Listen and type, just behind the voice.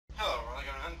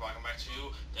and welcome back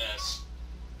to this.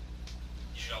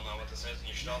 You should all know what this is, and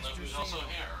you should all know who's also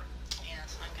here.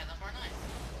 Yes, I'm Kenneth Fortnite.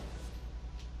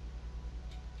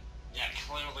 Yeah,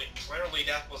 clearly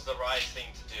that was the right thing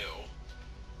to do.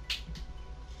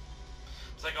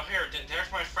 It's like, oh here,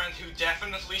 there's my friend who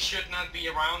definitely should not be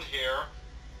around here.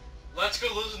 Let's go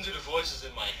listen to the voices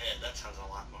in my head. That sounds a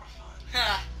lot more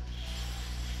fun.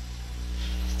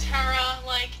 Terra,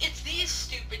 like, it's these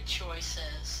stupid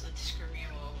choices that screw you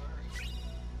over.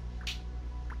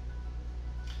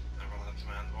 Neverland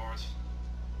command board.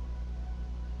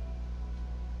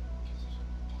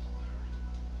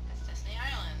 That's Disney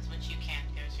Islands, which you can't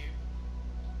go to.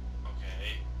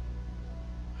 Okay.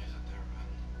 Why is it there then?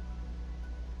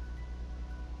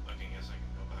 I guess I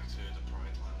can go back to the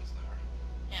Bright Lands there.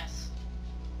 Yes.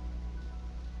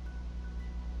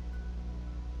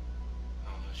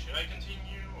 Should I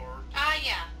continue, or...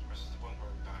 Yeah. Or is this the one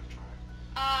where we backtrack?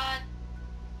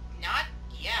 Not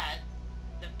yet.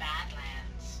 The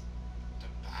Badlands. The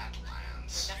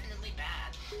Badlands? They're definitely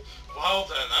bad. Well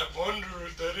then, I wonder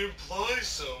if that implies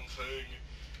something.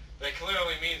 That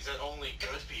clearly means that only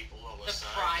good people will The assign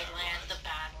Pride that, Lands, right? the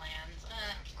Badlands.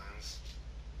 Badlands.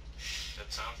 That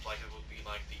sounds like it would be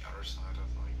like the other side of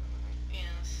like the thing.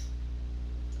 Yes.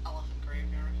 Elephant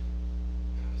Graveyard.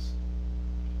 Yes.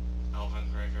 Elephant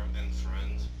Graveyard and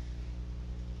Friend.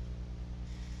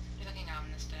 You're looking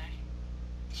ominous today.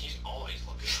 He's always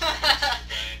looking ominous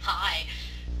today. Hi.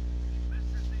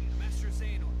 Master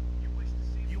Xehanort, you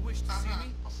wish to see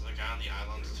me? Also, the guy on the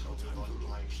island totally looked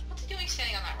like What's he doing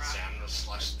standing on that rock? Samus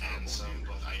 / Ansem,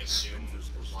 but I assume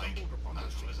like,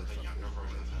 is it the younger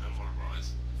version of him or what?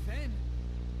 Then,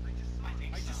 I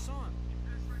think I just saw him.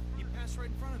 He passed right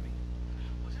in front of me.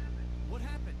 What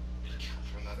happened?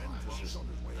 From that island. That's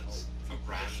a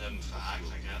random fact,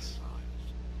 I guess.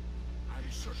 I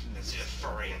see a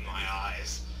furry in my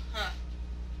eyes. Huh.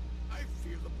 I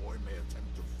fear the boy may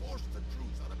attempt to force the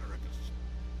truth out of Eraqus.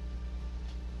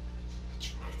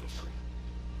 True.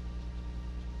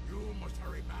 You must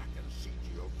hurry back and see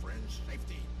to your friend's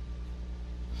safety.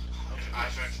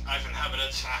 I've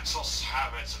inhabited Axel's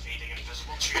habits of eating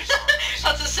invisible cheeseburgers.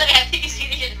 I was to say, I think he's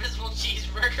eating an invisible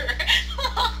cheeseburger.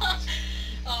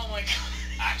 Oh my god.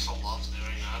 Axel loves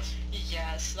doing that.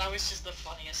 Yes, that was just the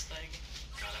funniest thing.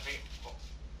 God, I think... Well,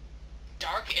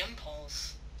 Dark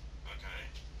Impulse. okay.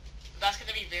 That's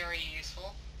gonna be very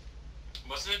useful.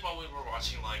 Wasn't it while we were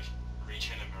watching, like,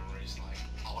 Rechain of Memories, like,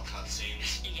 all the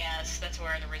cutscenes? Yes, that's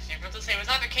where the Rechain. I was to say, it was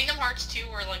either Kingdom Hearts 2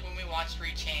 or, like, when we watched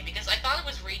Rechain, because I thought it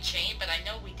was Rechain, but I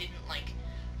know we didn't, like,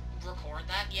 record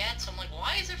that yet, so I'm like,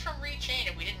 why is it from Rechain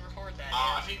if we didn't record that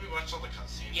I yet? think we watched all the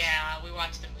cutscenes. Yeah, we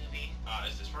watched the movie.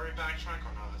 Is this where we backtrack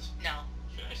or not? No.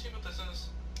 Should I see what this is?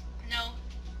 No.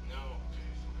 No?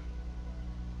 Okay, fine.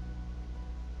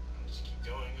 I'll just keep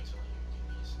going until you give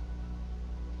me some...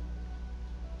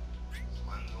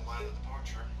 Land in the land of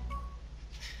departure.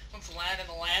 Let's land in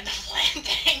the land of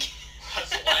landing.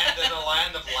 Let's land in the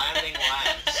land of landing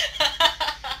lands.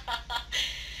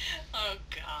 Oh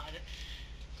god.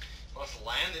 Let's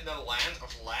land in the land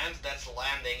of land that's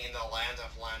landing in the land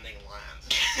of landing land.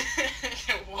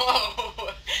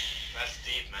 Whoa. That's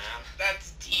deep, man.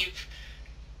 That's deep.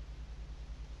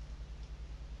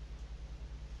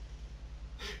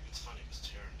 It's funny because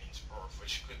Terra means earth,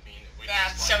 which could mean...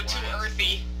 That's so too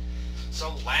earthy.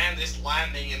 So land is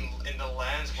landing in the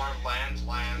lands where land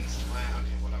lands.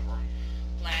 Okay, whatever.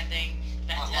 Landing.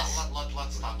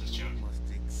 Let's stop this joke. Must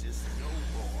exist no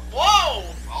more.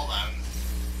 Whoa! Well then.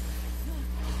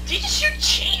 Did you just shoot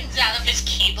chains out of his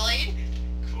keyblade?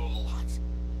 Cool. I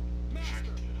Master,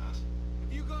 can do that.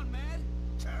 have you gone mad?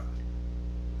 Terra,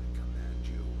 I command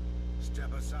you,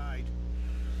 step aside.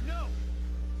 No,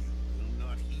 You will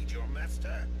not heed your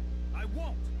master. I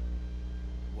won't.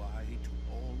 Why do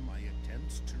all my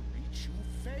attempts to reach you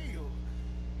fail?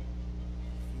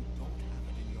 If you don't have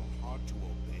it in your heart to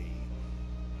obey,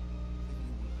 then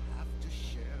you will have to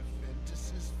share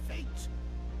Ventus's fate.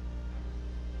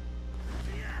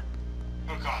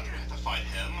 Oh god, do we have to fight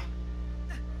him?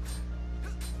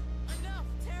 Enough,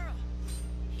 Terra.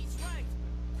 He's right.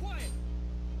 Quiet.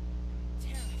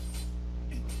 Terra.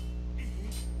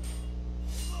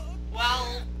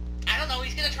 Well, I don't know,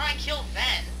 he's gonna try and kill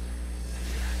Ven.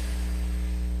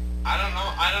 I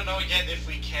don't know yet if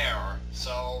we care,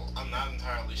 so I'm not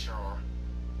entirely sure.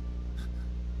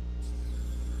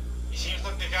 He seems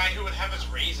like the guy who would have his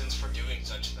reasons for doing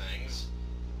such things.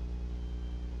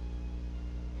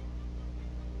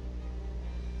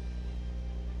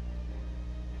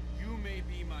 You may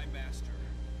be my master,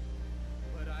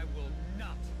 but I will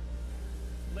not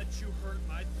let you hurt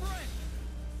my friend.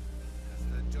 Has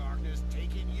the darkness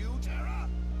taken you, Terra?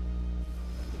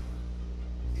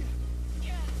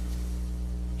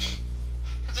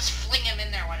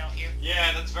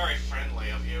 That's very friendly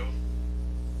of you.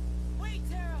 Wait,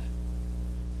 Terra!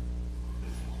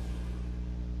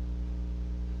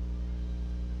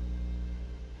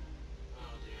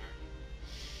 Oh dear.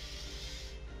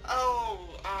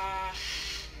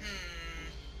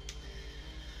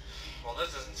 Well,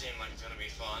 this doesn't seem like it's gonna be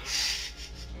fun.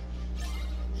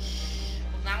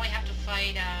 Well, now we have to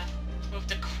fight, we have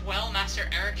to quell Master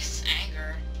Eraqus'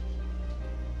 anger.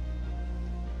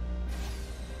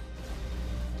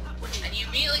 And you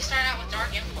immediately start out with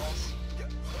Dark Impulse.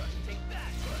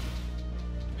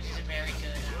 Which is a very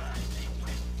good, thing.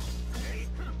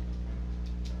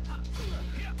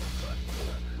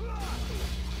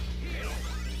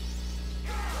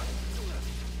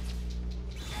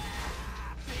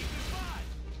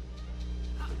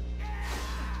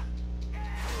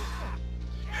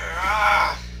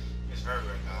 It's very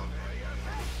weird now.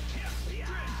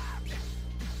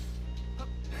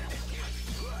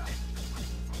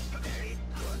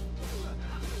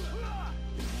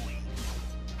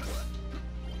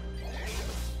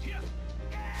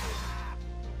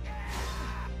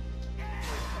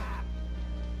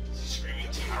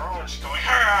 Screaming Terra or just going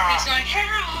Terra? He's going,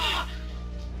 Terra!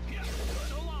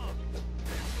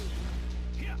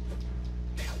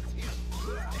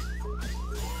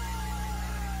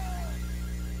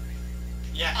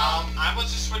 Yeah, I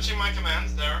was just switching my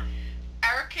commands there.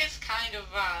 Eraqus kind of,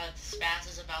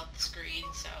 spazzes about the screen,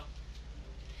 so...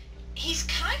 He's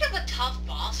kind of a tough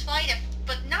boss fight,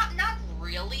 but not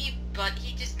really, but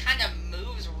he just kind of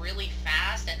moves really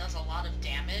fast and does a lot of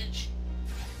damage.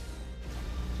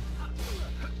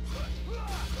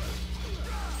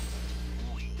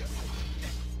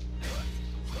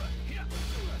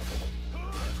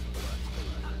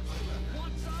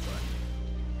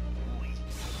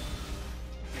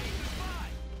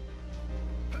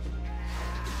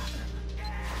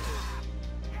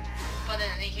 But in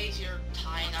any case, you're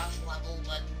high enough level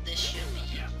that this should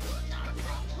be not a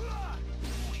problem.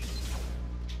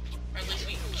 Or at least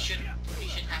we shouldn't have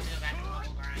to go back to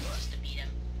level grind just to beat him.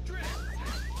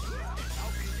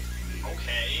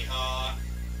 Okay,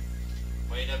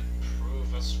 way to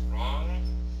prove us wrong.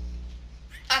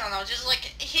 I don't know, just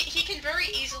like, he can very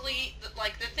easily,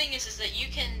 like, the thing is that you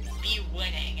can be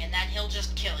winning, and then he'll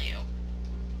just kill you.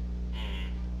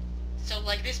 So,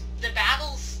 like, the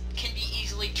battles can be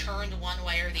easily turned one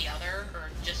way or the other, or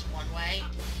just one way,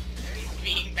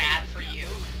 being bad for you.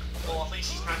 Well, at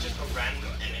least he's not just a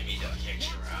random enemy that kicks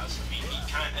your ass. I mean,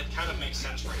 it kind of makes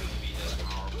sense for him to be this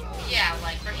powerful. Yeah,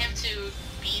 like, for him to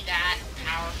be that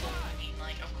powerful, I mean,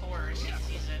 like, of course,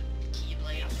 he's a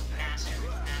Keyblade master.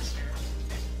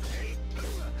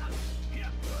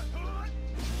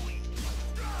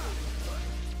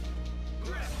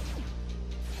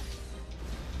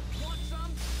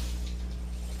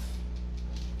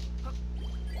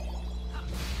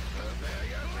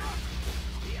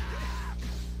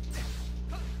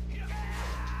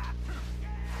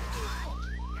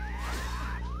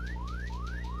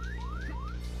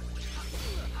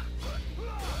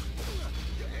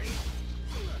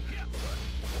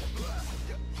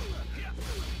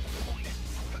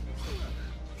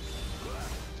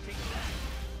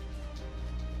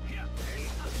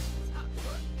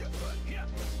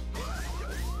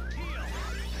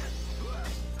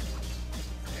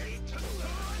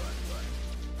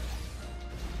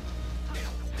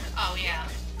 Oh, yeah.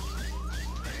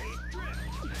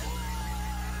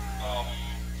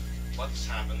 What's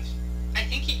happened? I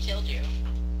think he killed you.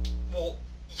 Well,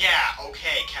 yeah,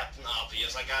 okay, Captain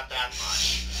Obvious, I got that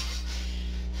much.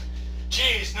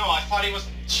 Jeez, no, I thought he was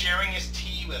sharing his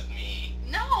tea with me.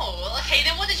 No! Okay,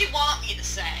 then what did you want me to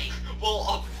say?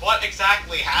 Well, what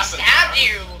exactly happened? He stabbed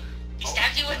there? you! He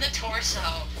stabbed you in the torso.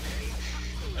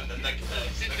 And then I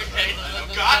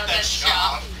the got that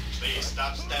shot. shot. Please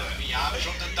stop stabbing me, I'm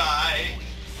gonna die.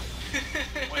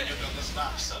 When you're gonna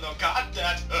stop, son? Oh god,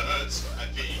 that hurts. I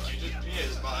think you just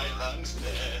pierced my lungs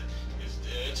there.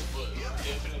 It was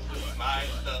definitely my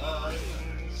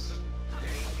lungs.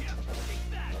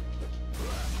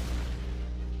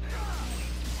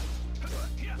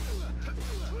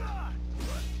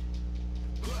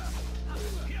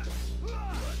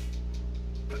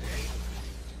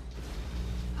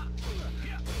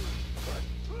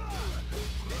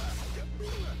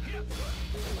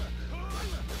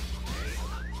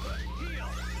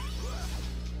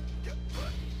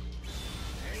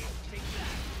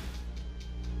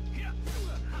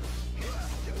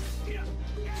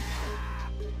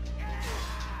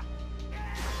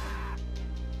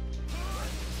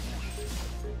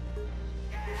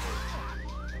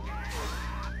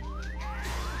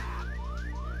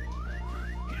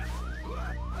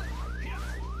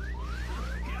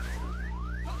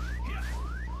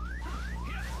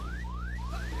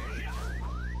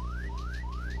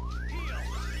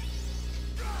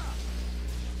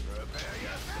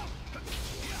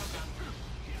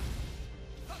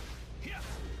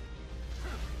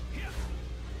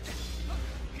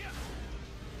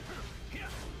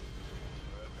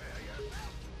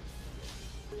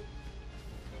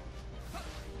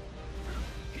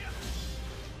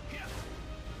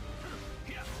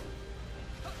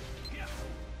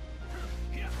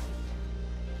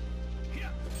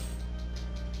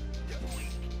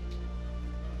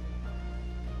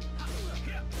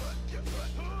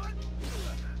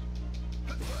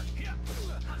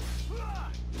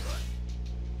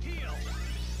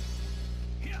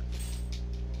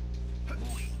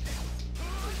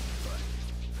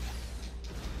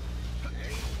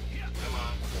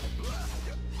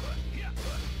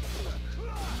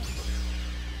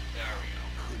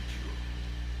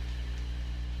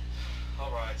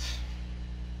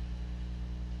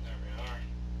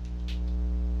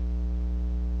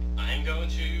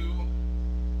 to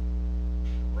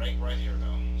break right here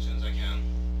though, as soon as I can.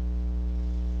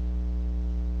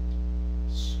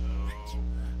 So,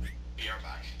 we are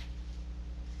back.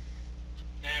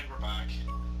 And we're back.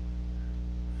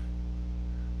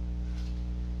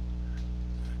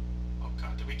 Oh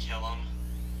god, did we kill him?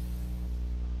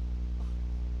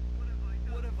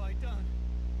 What have I done?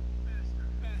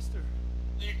 Master,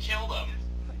 You killed him.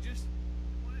 I just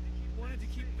wanted to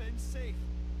keep Ben safe.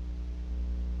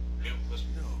 It was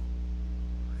No.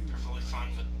 perfectly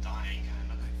fine with dying,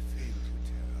 kind of. I failed you,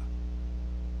 Terra.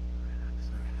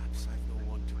 Perhaps I've no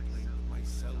one to blame but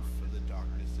myself for the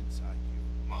darkness inside you.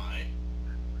 Why?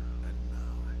 And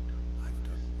now, I've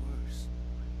done worse.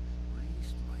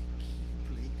 Raised my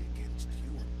keyblade against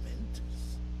you and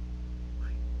Ventus.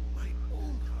 My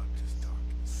own heart is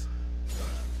darkness.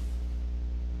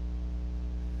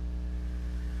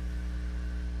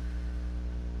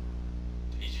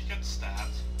 Did he just get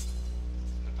stabbed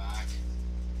in the back?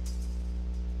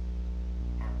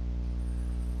 Or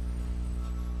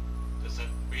does that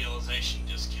realization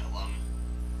just kill him?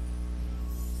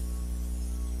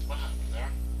 What happened there?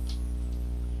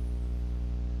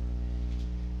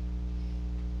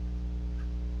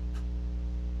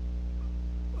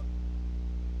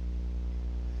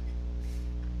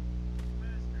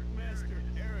 Master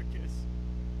Eraqus.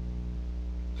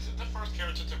 Is it the first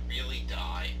character to really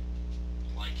die?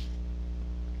 Like,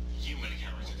 human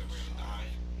character to really die?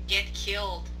 Get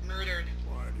killed, murdered,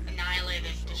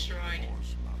 annihilated, destroyed.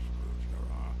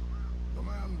 The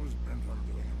man was bent on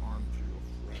doing harm to your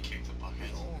He friend. kicked the bucket.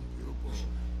 His own pupil.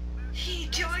 He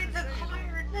joined the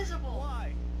choir invisible.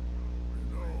 Why?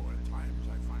 You know, at times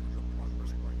I find the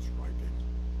progress quite striking.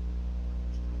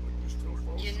 But you still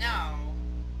fall You short. know,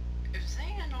 if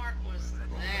Xehanort was Don't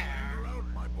there, anger out,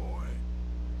 my boy.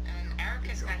 and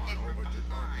Eraqus got hit from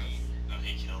behind, No,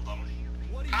 he killed him.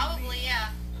 What do you probably, mean?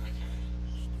 yeah.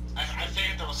 Okay. I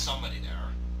figured there was somebody there.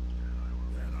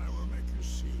 Then I will make you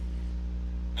see.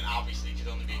 And obviously it could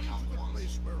only be a couple The ones.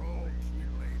 place where all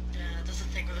keyblades Does the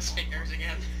thing with his fingers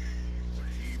again. the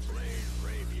keyblade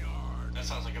graveyard. That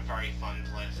sounds like a very fun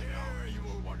place to go. There you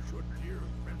will watch your dear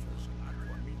Ventus and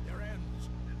Aqua meet their ends.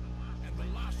 And the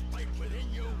last light within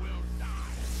you will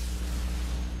die.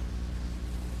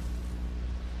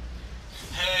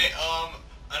 Hey,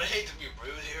 I hate to be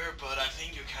rude here, but I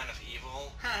think you're kind of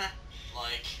evil. Huh.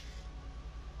 Like,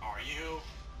 are you?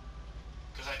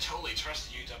 Because I totally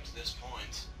trusted you up to this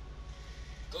point.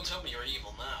 Don't tell me you're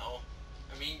evil now.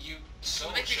 I mean, you so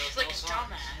What makes you showed feel like no a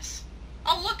signs. dumbass?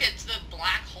 Oh look, it's the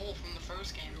black hole from the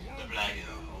first game. The black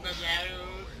hole. The black hole.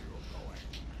 Where you're going.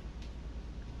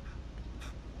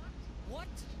 What?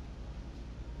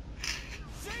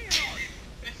 Xehanort!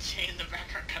 Jay in the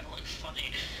background kind of looks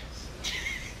funny.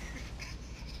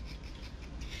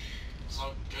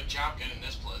 So, good job getting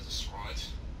this place destroyed.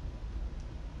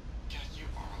 God, you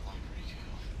are like pretty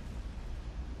cool.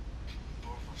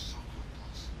 Both are so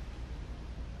hopeless.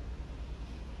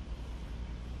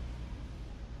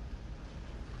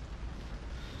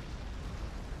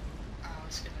 I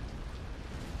was gonna.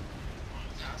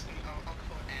 I'll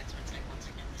quote ads and say once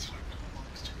again, this world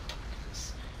belongs to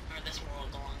darkness, or this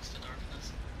world belongs to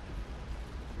darkness.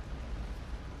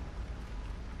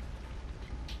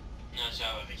 No, so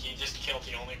he just killed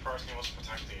the only person who was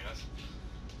protecting it.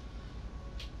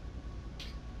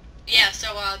 Yeah.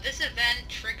 So this event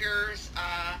triggers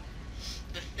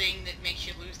the thing that makes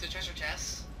you lose the treasure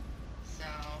chest. So,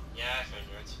 Yeah, I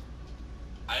figured.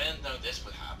 I didn't know this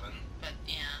would happen. but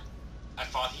yeah. I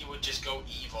thought he would just go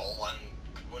evil and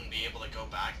wouldn't be able to go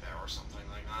back there or something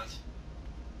like that.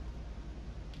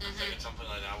 I Mhm. figured something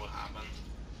like that would happen.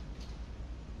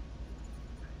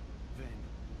 Ven.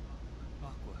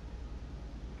 Aqua.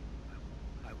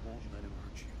 I won't let him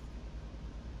hurt you.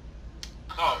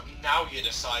 Oh, now you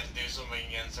decide to do something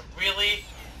against him. Really?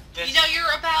 This, You know,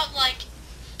 you're about like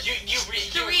you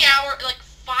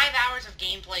 5 hours of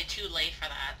gameplay too late for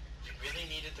that. You really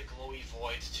needed the glowy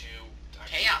void to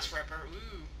actually... Chaos Ripper,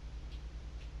 ooh.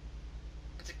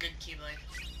 That's a good keyblade.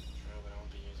 True, but I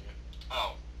won't be using it.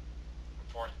 Oh.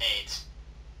 Report 8.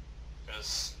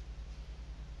 Because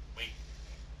we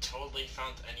totally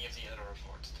found any of the other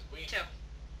reports, did we? 2.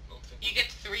 Don't think You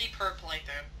get 3 per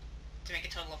playthrough to make a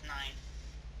total of 9.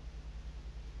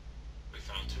 we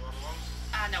found 2 other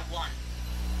ones? No, 1.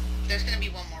 There's gonna be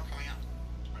 1 more coming up.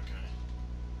 Okay.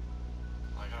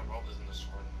 I gotta roll this in the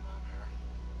sword in the map here.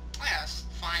 Oh yeah, it's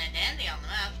fine and dandy on the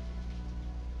map.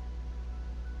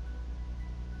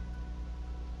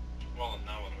 Well,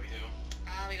 now what do we do?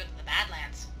 We go to the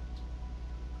Badlands.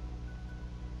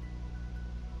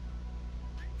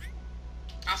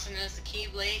 Also known as the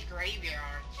Keyblade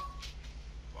Graveyard.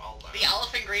 Well then. The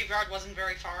elephant graveyard wasn't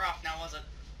very far off now, was it?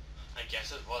 I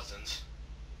guess it wasn't.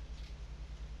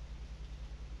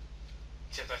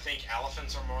 Except I think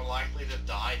elephants are more likely to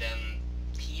die than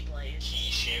Keyblades.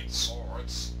 key-shaped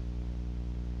swords.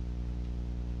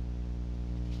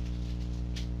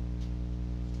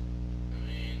 I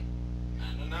mean,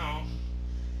 I don't know.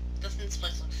 Doesn't this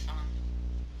place look fun?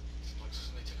 Looks as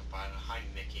if they took a bite of Hi,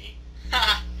 Mickey.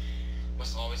 Haha.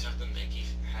 Must always have the Mickey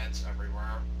heads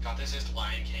everywhere. God, this is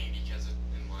Lion King because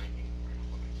in Lion King, I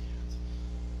don't want Mickey heads.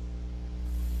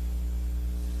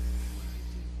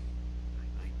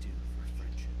 I do for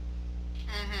friendship.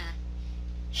 Mm-hmm.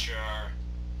 Sure.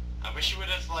 I wish you would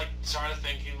have, like, started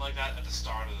thinking like that at the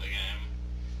start of the game.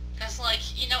 Because, like,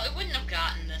 you know, it wouldn't have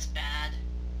gotten this bad.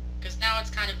 Because now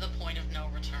it's kind of the point of no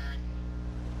return.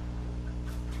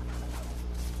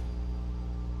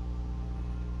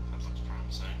 That looks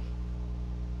promising.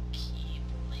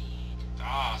 Keyblade.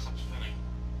 Ah, stop spinning.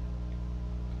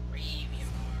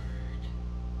 Graveyard.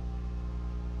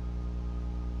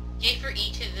 Yay for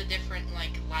each of the different,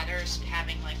 like, letters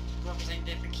having, like, representing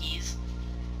different keys.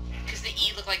 Because the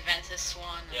E looked like Ventus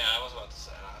Swan. Yeah, I was about to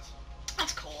say that.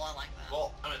 That's cool, I like that.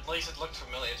 Well, I mean, at least it looked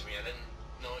familiar to me. I didn't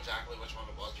know exactly which one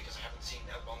it was because I haven't seen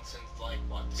that one since, like,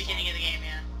 what? Beginning of the game,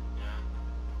 yeah. Yeah.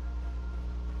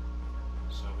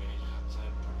 So we have to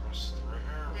progress through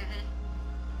here. Mm-hmm.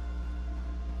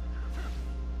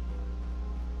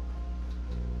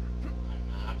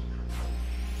 Map.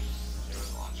 There's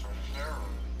a lot right there.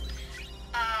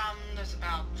 There's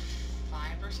about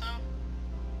 5 or so.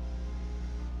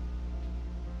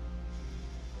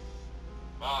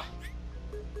 Ah.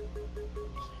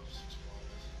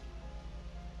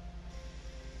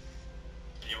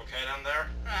 Are you okay down there?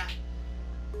 Ah.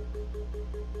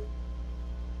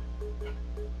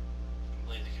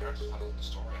 Leave the characters tell the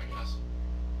story, I guess.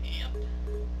 Yep.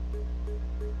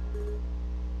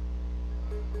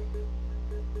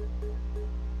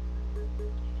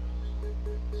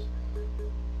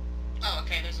 Oh,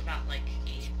 okay, there's about, like,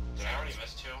 8. Did I already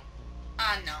miss 2?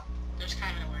 No. There's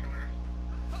kind of in a weird order.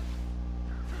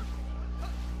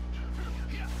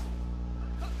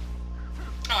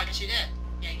 Oh, I guess you did.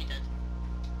 Yeah, you did.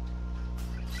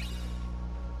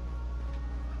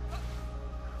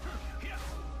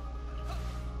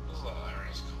 This little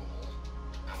area is cool.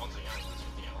 And one thing I was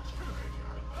with the elephant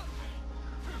graveyard, but hey.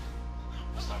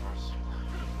 It's not hard to see now.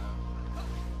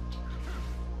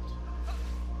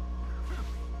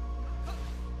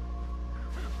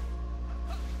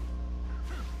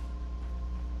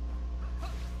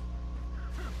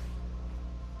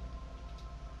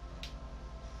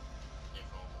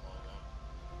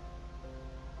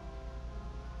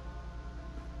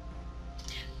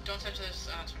 Don't touch those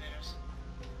tornadoes.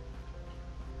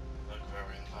 Look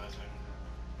very inviting.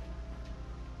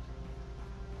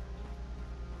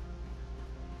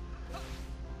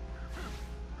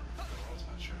 I'll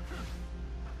touch her.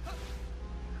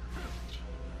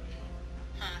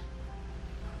 Huh.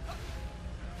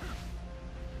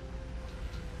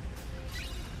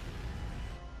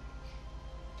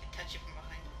 Touch you from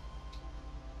behind.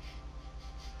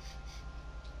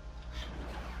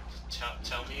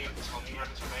 Tell me where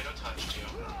the tornado touched you.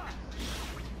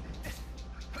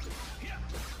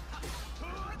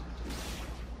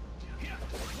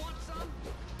 Want some?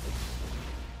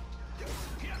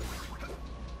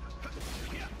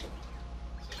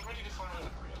 Is this ready to find an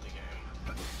area of the game?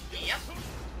 Yep.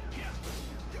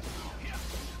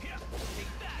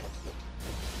 Take that!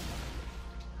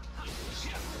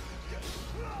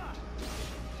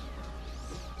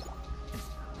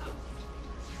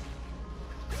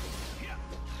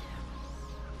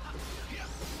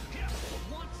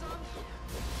 Want some?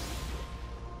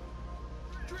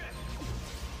 Drift!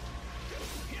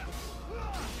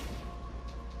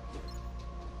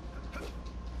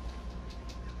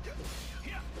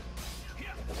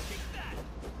 Take that!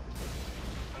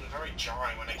 I'm very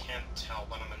jarring when I can't tell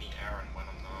when I'm in the air and when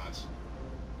I'm not.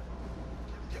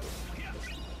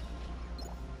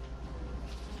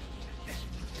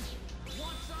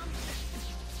 Want some?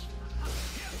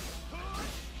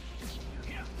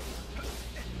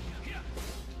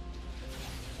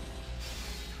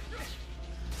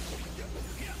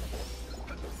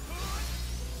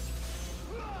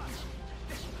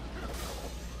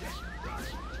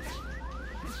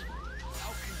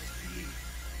 How can it be?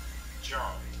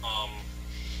 Sure.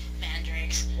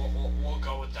 Mandrakes. We'll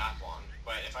go with that one.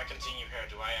 But if I continue here,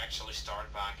 do I actually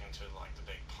start back into like the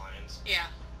big plains? Yeah.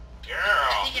 I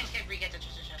Yeah. think you can re-get the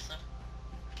treasure chest though.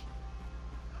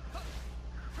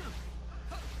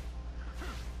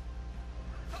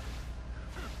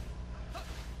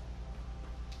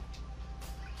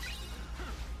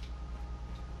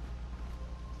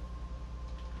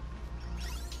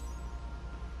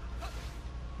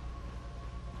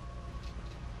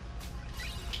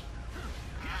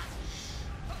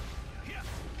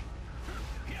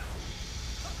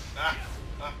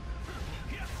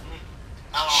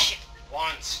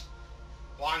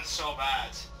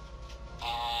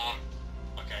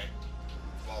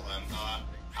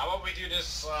 hope we do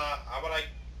this, I would like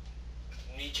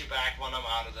meet you back when I'm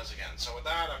out of this again. So with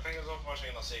that, I thank you so much for watching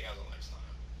and I'll see you guys next time.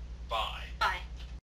 Bye. Bye.